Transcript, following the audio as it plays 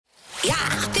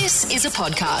Yeah, this is a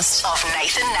podcast of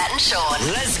Nathan, Nat and Sean.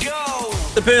 Let's go!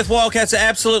 The Perth Wildcats are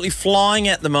absolutely flying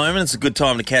at the moment. It's a good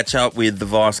time to catch up with the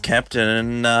vice-captain,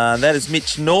 and that is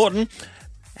Mitch Norton.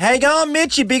 How you going,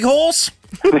 Mitch, you big horse?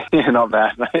 Yeah, not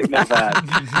bad, mate. Not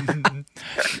bad.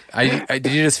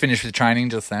 Did you just finish with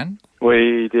training just then?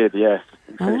 We did, yes.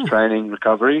 Finished training,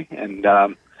 recovery, and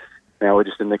now we're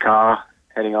just in the car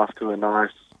heading off to a nice,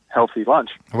 healthy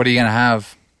lunch. What are you going to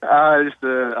have? Just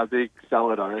a big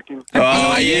salad, I reckon.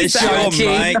 Oh, yeah, sure,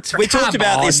 mate. We talked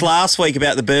about this last week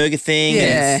about the burger thing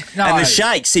and the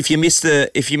shakes. If you missed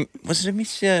a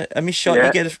missed shot,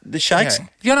 you get the shakes? Yeah.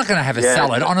 You're not going to have a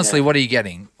salad. Honestly, what are you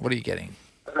getting?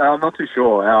 I'm not too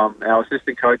sure. Our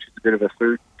assistant coach is a bit of a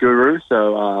food guru,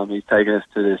 so he's taken us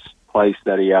to this place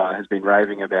that he has been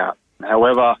raving about.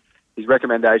 However, his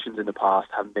recommendations in the past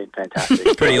haven't been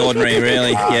fantastic. Pretty ordinary,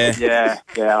 really. Yeah.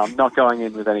 I'm not going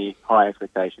in with any high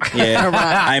expectations. Yeah,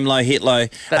 right. Aim low, hit low.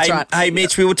 That's right. Hey,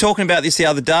 Mitch, we were talking about this the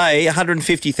other day.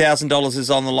 $150,000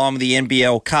 is on the line with the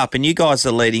NBL Cup, and you guys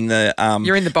are leading the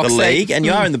You're in the box league, seat. and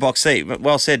you are in the box seat.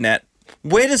 Well said, Nat.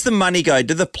 Where does the money go?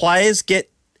 Do the players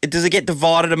does it get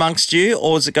divided amongst you,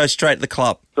 or does it go straight to the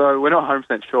club? So we're not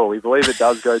 100% sure. We believe it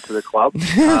does go to the club,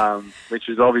 which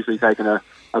has obviously taken a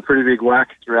pretty big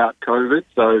whack throughout COVID.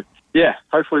 So, yeah,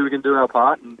 hopefully we can do our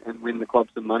part and win the club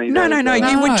some money. No.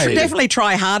 You would definitely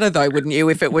try harder, though, wouldn't you,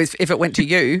 if it went to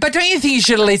you? But don't you think you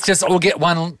should at least just all get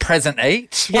one present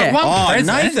each? Yeah. One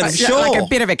present. Nathan, sure. Like a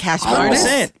bit of a cash bonus.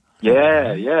 100%.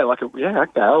 Yeah,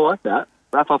 okay, I like that.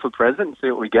 Wrap off a present and see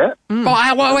what we get.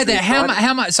 Wait there.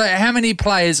 How much? So how many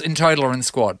players in total are in the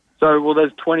squad? So,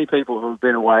 there's 20 people who have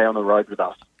been away on the road with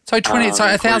us. So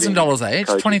 $1,000 each,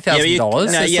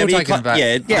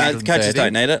 $20,000. Coaches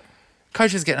don't need it.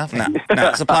 Coaches get nothing. No,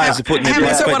 it's the players who put in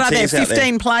their So what are there,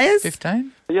 15 players?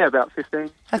 15? Yeah, about 15.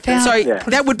 So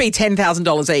that would be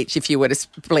 $10,000 each if you were to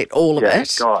split all of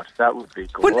it. God, that would be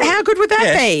glorious. How good would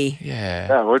that be? Yeah.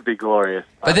 That would be glorious.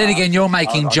 But then again, you're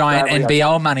making giant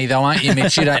NBL money though, aren't you,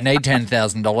 Mitch? You don't need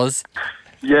 $10,000.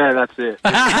 Yeah, that's it.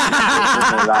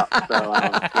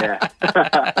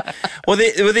 Well,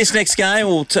 this next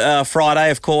game, Friday,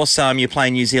 of course, you're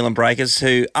playing New Zealand Breakers,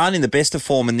 who aren't in the best of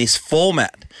form in this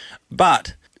format.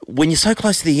 But when you're so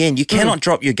close to the end, you cannot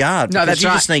drop your guard. No, that's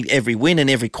right. You just need every win and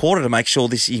every quarter to make sure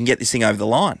you can get this thing over the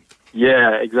line.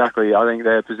 Yeah, exactly. I think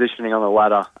their positioning on the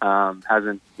ladder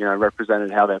hasn't,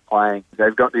 represented how they're playing.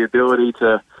 They've got the ability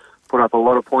to put up a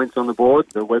lot of points on the board,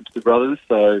 the Webster brothers.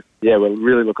 So, yeah, we're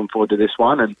really looking forward to this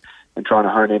one and trying to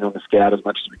hone in on the scout as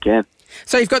much as we can.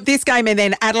 So you've got this game and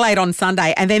then Adelaide on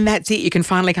Sunday, and then that's it. You can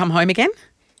finally come home again?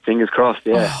 Fingers crossed,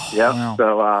 yeah. Wow.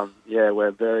 So,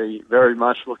 we're very, very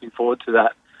much looking forward to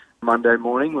that Monday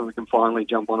morning when we can finally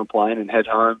jump on a plane and head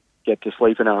home, get to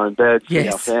sleep in our own beds, see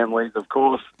our families, of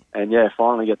course, and,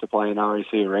 finally get to play in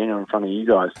REC Arena in front of you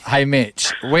guys. Hey,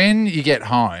 Mitch, when you get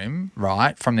home,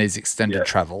 right, from these extended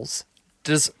travels,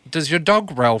 does your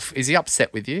dog, Ralph, is he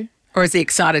upset with you? Or is he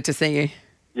excited to see you?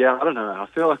 Yeah, I don't know. I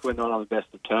feel like we're not on the best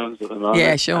of terms at the moment.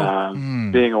 Yeah, sure.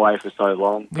 Being away for so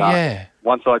long. But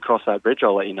once I cross that bridge,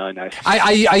 I'll let you know, Nathan.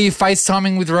 Are you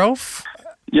FaceTiming with Ralph?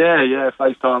 Yeah,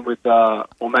 FaceTime with,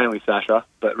 mainly Sasha,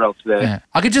 but Ralph's there. Yeah.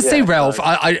 I could just see Ralph.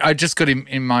 I just got him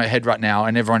in my head right now,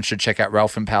 and everyone should check out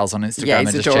Ralph and Pals on Instagram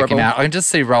and just check him out. I can just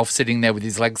see Ralph sitting there with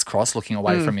his legs crossed, looking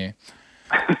away from you.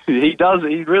 He does.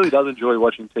 He really does enjoy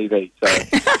watching TV. So,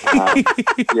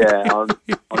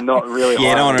 I'm not really.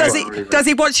 Does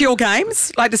he watch your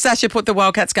games? Like, does Sasha put the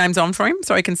Wildcats games on for him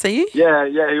so he can see you? Yeah.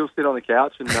 He'll sit on the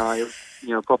couch and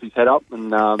he'll prop his head up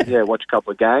and watch a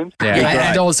couple of games. Yeah,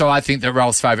 and also I think that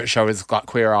Ralph's favourite show is like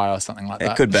Queer Eye or something like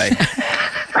that. It could be.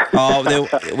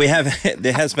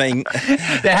 There has been.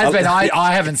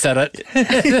 I haven't said it.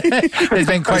 There's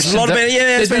been questions.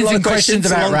 There's been some questions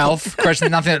about Ralph.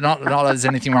 Not there's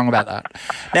anything wrong about that.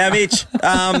 Now, Mitch,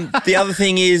 the other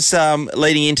thing is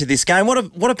leading into this game. What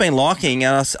I've been liking,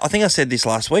 and I think I said this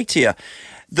last week to you.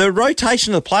 The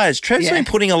rotation of the players. Trev's been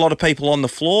putting a lot of people on the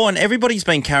floor, and everybody's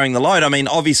been carrying the load. I mean,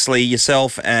 obviously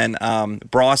yourself and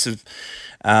Bryce have.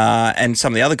 And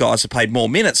some of the other guys have played more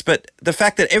minutes, but the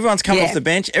fact that everyone's coming off the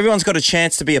bench, everyone's got a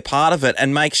chance to be a part of it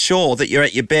and make sure that you're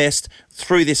at your best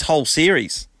through this whole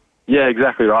series. Yeah,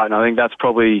 exactly right. And I think that's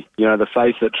probably, the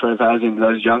faith that Trev has in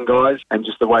those young guys and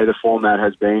just the way the format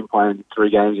has been, playing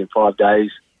 3 games in 5 days,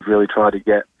 really tried to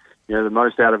get, the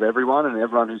most out of everyone, and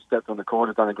everyone who's stepped on the court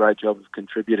has done a great job of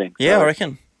contributing. Yeah, I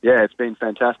reckon. Yeah, it's been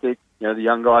fantastic. The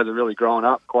young guys are really growing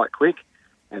up quite quick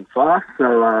and fast,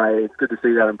 so it's good to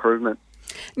see that improvement.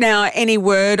 Now, any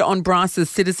word on Bryce's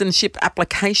citizenship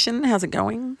application? How's it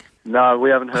going? No, we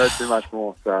haven't heard too much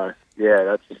more. So,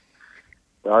 I think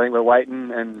we're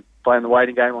waiting and playing the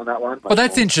waiting game on that one. Well,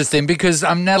 that's interesting because,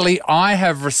 Natalie, I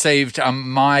have received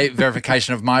my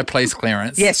verification of my police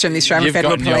clearance. Yes, from the Australian You've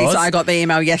Federal gotten Police. yours. I got the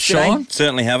email yesterday. Sean?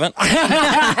 Certainly haven't.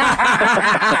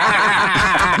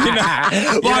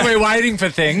 While we're waiting for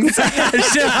things.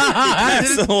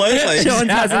 Absolutely. Sean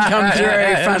hasn't come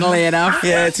through, funnily enough.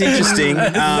 Yeah, it's interesting.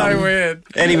 So weird.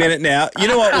 Any minute now. You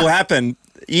know what will happen?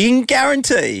 You can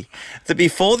guarantee that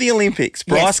before the Olympics,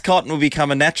 Bryce Cotton will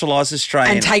become a naturalised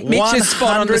Australian. And take Mitch's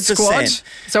spot on the squad. Is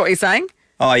that what you're saying?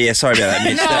 Oh, yeah, sorry about that,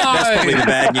 Mitch. No. That's probably the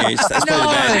bad news. That's probably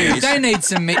the bad news. They need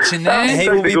some Mitch in there. He Take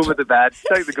will the be, good with the bad.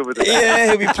 Take the good with the bad. yeah,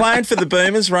 he'll be playing for the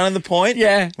Boomers, running the point.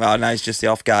 Yeah. Well, no, he's just the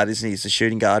off guard, isn't he? He's the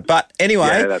shooting guard. But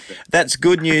anyway, Yeah, that's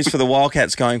good news for the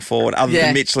Wildcats going forward, other Yeah.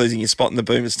 than Mitch losing his spot in the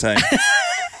Boomers team.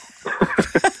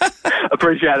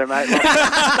 Appreciate it, mate.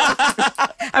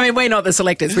 I mean, we're not the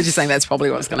selectors. We're just saying that's probably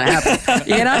what's going to happen.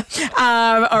 You know?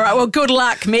 All right. Well, good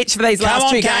luck, Mitch, for these last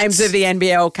two games of the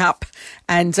NBL Cup.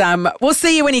 And we'll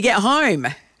see you when you get home.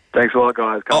 Thanks a lot,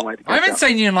 guys. Can't wait to catch I haven't up.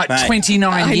 seen you in like Mate.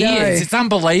 29 I years. know. It's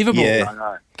unbelievable. Yeah. I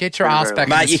know. Get your ass back in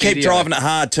Mate, the you keep studio. driving it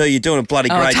hard too. You're doing a bloody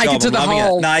Oh, great take job. it to I'm the loving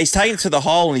hole. it. No, he's taking it to the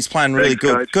hole and he's playing really Thanks,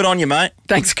 good. coach. Good on you, mate.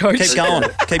 Thanks, Coach. Keep going.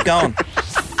 Keep going.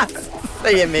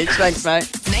 See you, Mitch. Thanks, mate.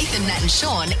 Nathan, Nat and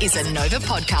Sean is a Nova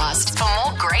podcast. For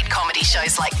more great comedy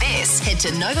shows like this, head to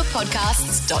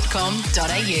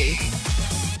novapodcasts.com.au.